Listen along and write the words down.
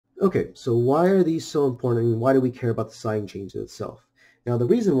Okay, so why are these so important and why do we care about the sign change itself? Now the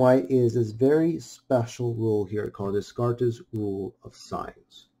reason why is this very special rule here called Descartes' rule of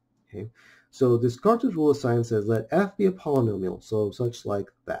signs. Okay, so Descartes' rule of signs says let f be a polynomial, so such like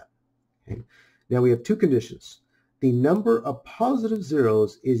that. Okay, now we have two conditions. The number of positive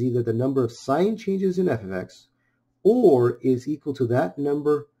zeros is either the number of sign changes in f of x or is equal to that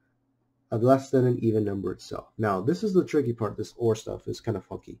number of less than an even number itself. Now, this is the tricky part. This or stuff is kind of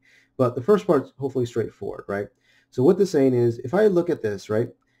funky. But the first part's hopefully straightforward, right? So what this is saying is, if I look at this, right,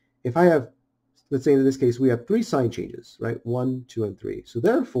 if I have, let's say in this case, we have three sign changes, right? 1, 2, and 3. So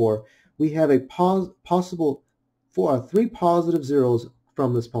therefore, we have a possible three positive zeros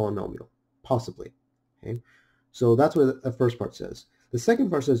from this polynomial, possibly. Okay? So that's what the first part says. The second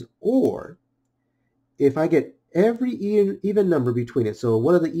part says, or if I get every even number between it. So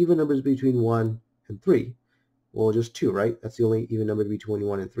what are the even numbers between 1 and 3? Well, just 2, right? That's the only even number between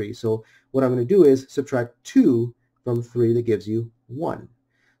 1 and 3. So what I'm going to do is subtract 2 from 3 that gives you 1.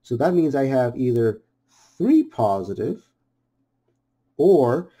 So that means I have either 3 positive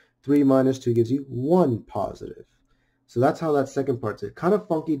or 3 minus 2 gives you 1 positive. So that's how that second part's a kind of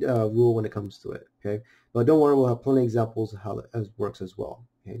funky rule when it comes to it, okay? But don't worry, we'll have plenty of examples of how that works as well,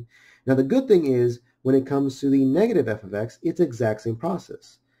 okay? Now the good thing is, when it comes to the negative f of x, it's the exact same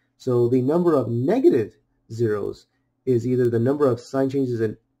process. So the number of negative zeros is either the number of sign changes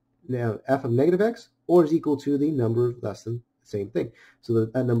in f of negative x or is equal to the number less than the same thing. So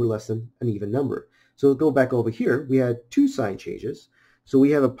that number less than an even number. So go back over here, we had two sign changes. So we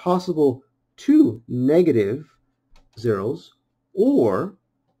have a possible 2 negative zeros, or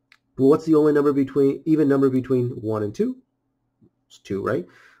well, what's the only number even number between 1 and 2? It's 2, right?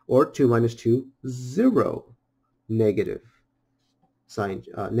 Or 2 minus 2, 0 negative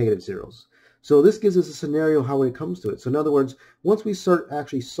zeros. So this gives us a scenario how it comes to it. So in other words, once we start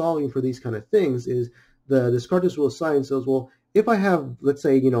actually solving for these kind of things, is the Descartes rule of signs says, well, if I have, let's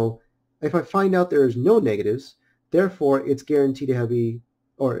say, if I find out there's no negatives, therefore it's guaranteed to have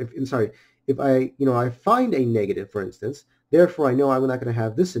if I find a negative, for instance, therefore I know I'm not going to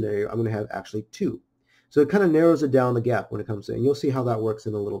have this scenario, I'm going to have actually 2. So it kind of narrows it down the gap when it comes to it, and you'll see how that works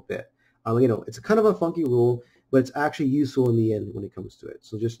in a little bit. It's a kind of a funky rule, but it's actually useful in the end when it comes to it.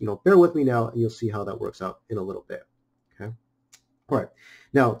 So just, bear with me now, and you'll see how that works out in a little bit. Okay. All right.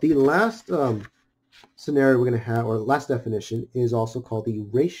 Now, the last scenario we're going to have, or last definition, is also called the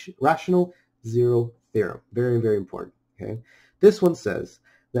rational zero theorem. Very, very important. Okay. This one says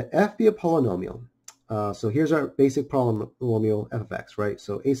that f be a polynomial. So here's our basic polynomial f of x, right?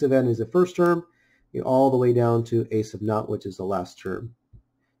 So a sub n is the first term, all the way down to a sub naught, which is the last term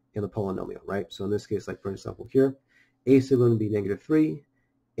in the polynomial, right? So in this case, like for example here, a sub n would be -3,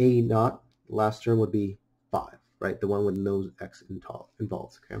 a naught, last term would be 5, right? The one with no x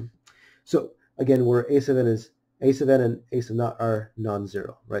involved, okay? So again, where a sub n and a sub naught are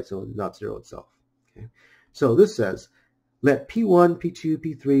non-zero, right? So not zero itself, okay? So this says, let P1, P2,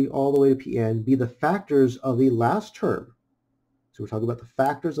 P3, all the way to Pn be the factors of the last term. So we're talking about the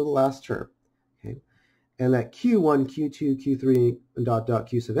factors of the last term. Okay. And let Q1, Q2, Q3, and dot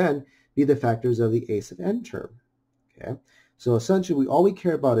Q sub n be the factors of the a sub n term. Okay. So essentially, all we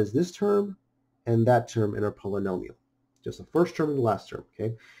care about is this term and that term in our polynomial. Just the first term and the last term.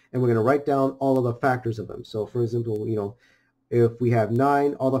 Okay. And we're going to write down all of the factors of them. So for example, if we have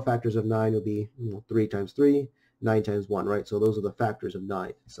 9, all the factors of 9 will be 3 times 3, 9 times 1, right? So those are the factors of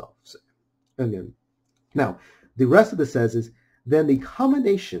 9 itself. And then, now, the rest of this says is, then the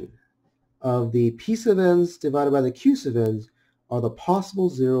combination of the p sub n's divided by the q sub n's are the possible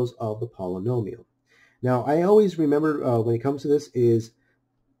zeros of the polynomial. Now, I always remember when it comes to this is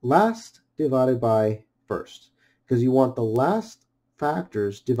last divided by first, because you want the last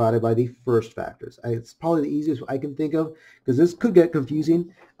factors divided by the first factors. It's probably the easiest I can think of, because this could get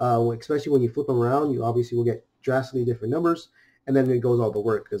confusing, especially when you flip them around. You obviously will get drastically different numbers, and then it goes all the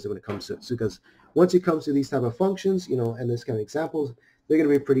work because when it comes to it. So because once it comes to these type of functions, and this kind of examples, they're going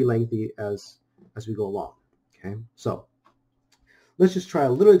to be pretty lengthy as we go along. Okay, so let's just try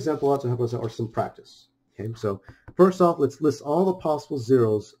a little example out to help us out, or some practice. Okay, so first off, let's list all the possible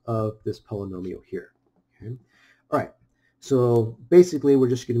zeros of this polynomial here. Okay, all right. So basically, we're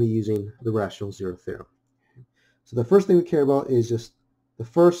just going to be using the rational zero theorem. Okay? So the first thing we care about is just the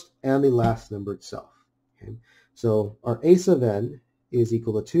first and the last number itself. Okay? So our a sub n is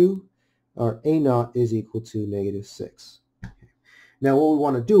equal to 2. Our a naught is equal to -6. Okay? Now what we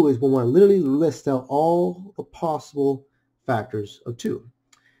want to do is we want to literally list out all the possible factors of 2.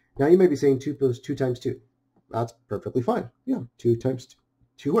 Now you may be saying 2 plus 2 times 2. That's perfectly fine. Yeah, 2 times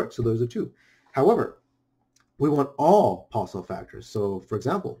 2 works. So those are 2. However, we want all possible factors. So for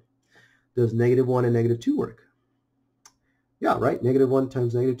example, Does -1 and -2 work? Yeah, right. -1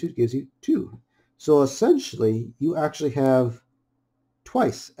 times -2 gives you 2. So essentially, you actually have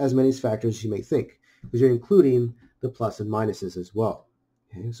twice as many factors as you may think, because you're including the plus and minuses as well.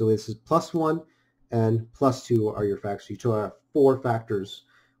 Okay, so this is +1 and +2 are your factors. You still have 4 factors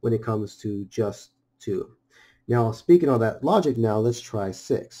when it comes to just 2. Now, speaking of that logic now, let's try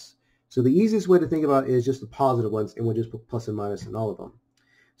 6. So the easiest way to think about it is just the positive ones, and we'll just put plus and minus in all of them.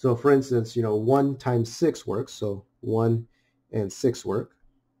 So for instance, 1 times 6 works, so 1 and 6 work.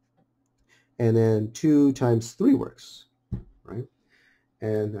 And then 2 times 3 works, right?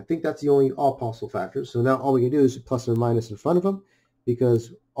 And I think that's the only all possible factors. So now all we can do is plus or minus in front of them,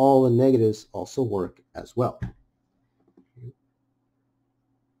 because all the negatives also work as well.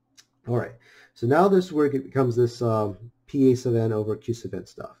 All right, so now this is where it becomes this PA sub n over Q sub n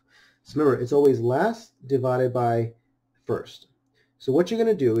stuff. So remember, it's always last divided by first. So what you're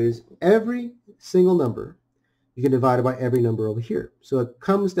going to do is every single number, you can divide it by every number over here. So it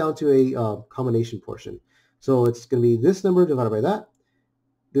comes down to a combination portion. So it's going to be this number divided by that,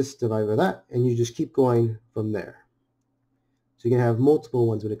 this divided by that, and you just keep going from there. So you can have multiple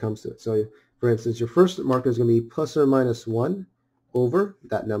ones when it comes to it. So for instance, your first marker is going to be plus or minus 1 over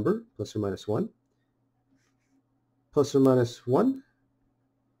that number, plus or minus 1, plus or minus 1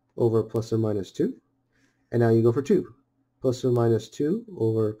 over plus or minus 2, and now you go for 2, plus or minus 2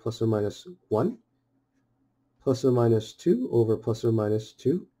 over plus or minus 1, plus or minus 2 over plus or minus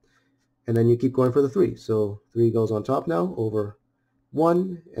 2, and then you keep going for the 3. So 3 goes on top now over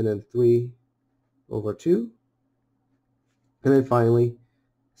 1, and then 3 over 2, and then finally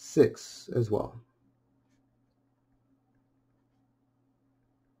 6 as well.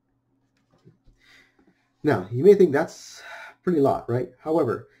 Now, you may think that's pretty lot, right?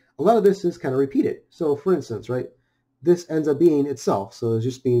 However, a lot of this is kind of repeated. So for instance, right, this ends up being itself, so it's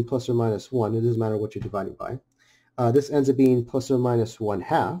just being plus or minus 1. It doesn't matter what you're dividing by. This ends up being plus or minus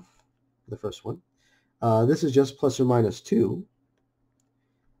 1/2, the first one. This is just plus or minus 2.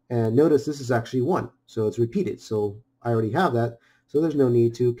 And notice this is actually 1, so it's repeated. So I already have that, so there's no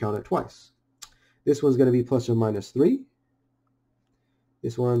need to count it twice. This one's going to be plus or minus 3.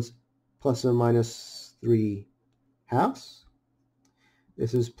 This one's plus or minus 3/2.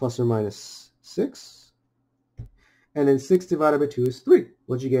 This is plus or minus 6. And then 6 divided by 2 is 3,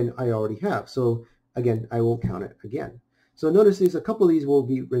 which again, I already have. So again, I won't count it again. So notice these, a couple of these will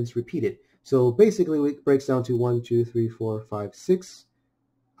be repeated. So basically, it breaks down to 1, 2, 3, 4, 5, 6,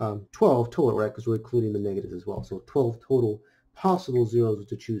 12 total, right? Because we're including the negatives as well. So 12 total possible zeros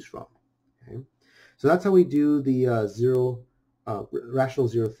to choose from. Okay? So that's how we do the rational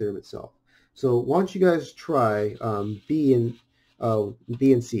zero theorem itself. So why don't you guys try B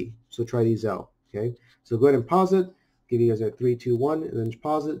and C. So try these out. Okay. So go ahead and pause it. Give you guys a 3, 2, 1, and then just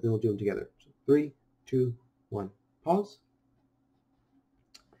pause it. Then we'll do them together. So 3, 2, 1. Pause.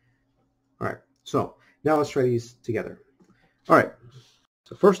 All right. So now let's try these together. All right.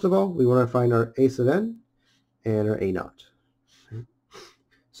 So first of all, we want to find our A sub n and our A naught. Okay.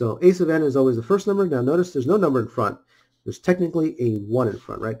 So A sub n is always the first number. Now notice there's no number in front. There's technically a 1 in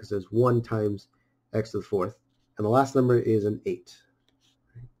front, right? Because there's 1 times x to the 4th. And the last number is an 8.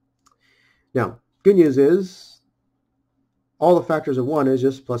 Now, good news is all the factors of 1 is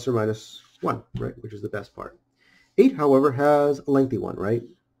just plus or minus 1, right? Which is the best part. 8, however, has a lengthy one, right?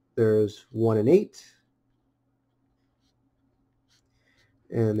 There's 1 and 8.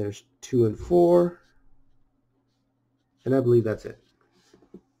 And there's 2 and 4. And I believe that's it.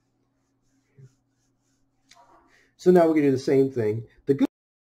 So now we're going to do the same thing. The good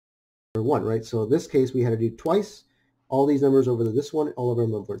number 1, right? So in this case, we had to do twice all these numbers over this one, all of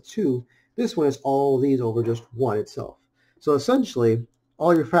them over 2. This one is all of these over just 1 itself. So essentially,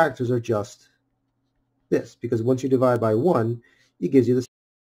 all your factors are just this, because once you divide by 1, it gives you this.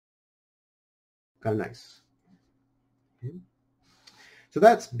 Kind of nice. Okay. So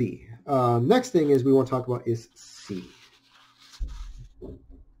that's B. Next thing is we want to talk about is C.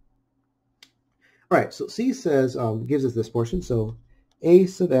 All right, so C says, gives us this portion. So A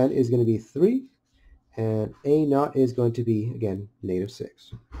sub n is going to be 3, and A naught is going to be, again,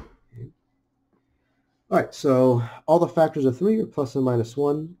 -6. Okay. All right, so all the factors of 3 are plus or minus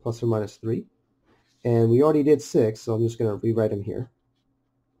 1, plus or minus 3. And we already did 6, so I'm just going to rewrite them here.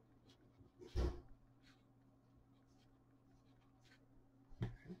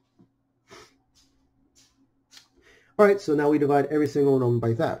 All right, so now we divide every single one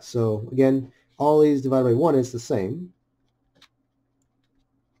by that. So again, all these divided by 1 is the same.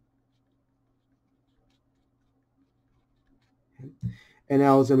 And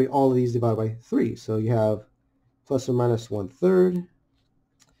now it's going to be all of these divided by 3. So you have plus or minus 1/3,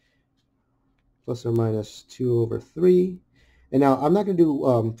 plus or minus 2 over 3. And now I'm not going to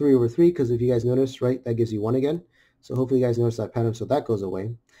do 3 over 3 because if you guys notice, right, that gives you 1 again. So hopefully you guys notice that pattern, so that goes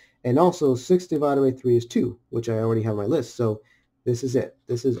away. And also 6 divided by 3 is 2, which I already have on my list. So this is it.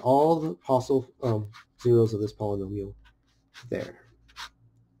 This is all the possible zeros of this polynomial there.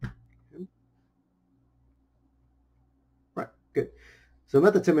 Okay. Right, good. So I'm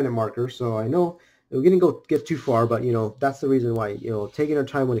at the 10-minute marker, so I know we're going to get too far, but that's the reason why, taking our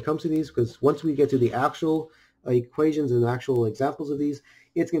time when it comes to these, because once we get to the actual equations and actual examples of these,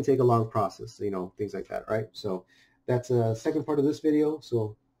 it's going to take a long process, things like that, right? So that's the second part of this video,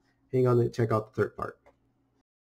 so hang on to check out the third part.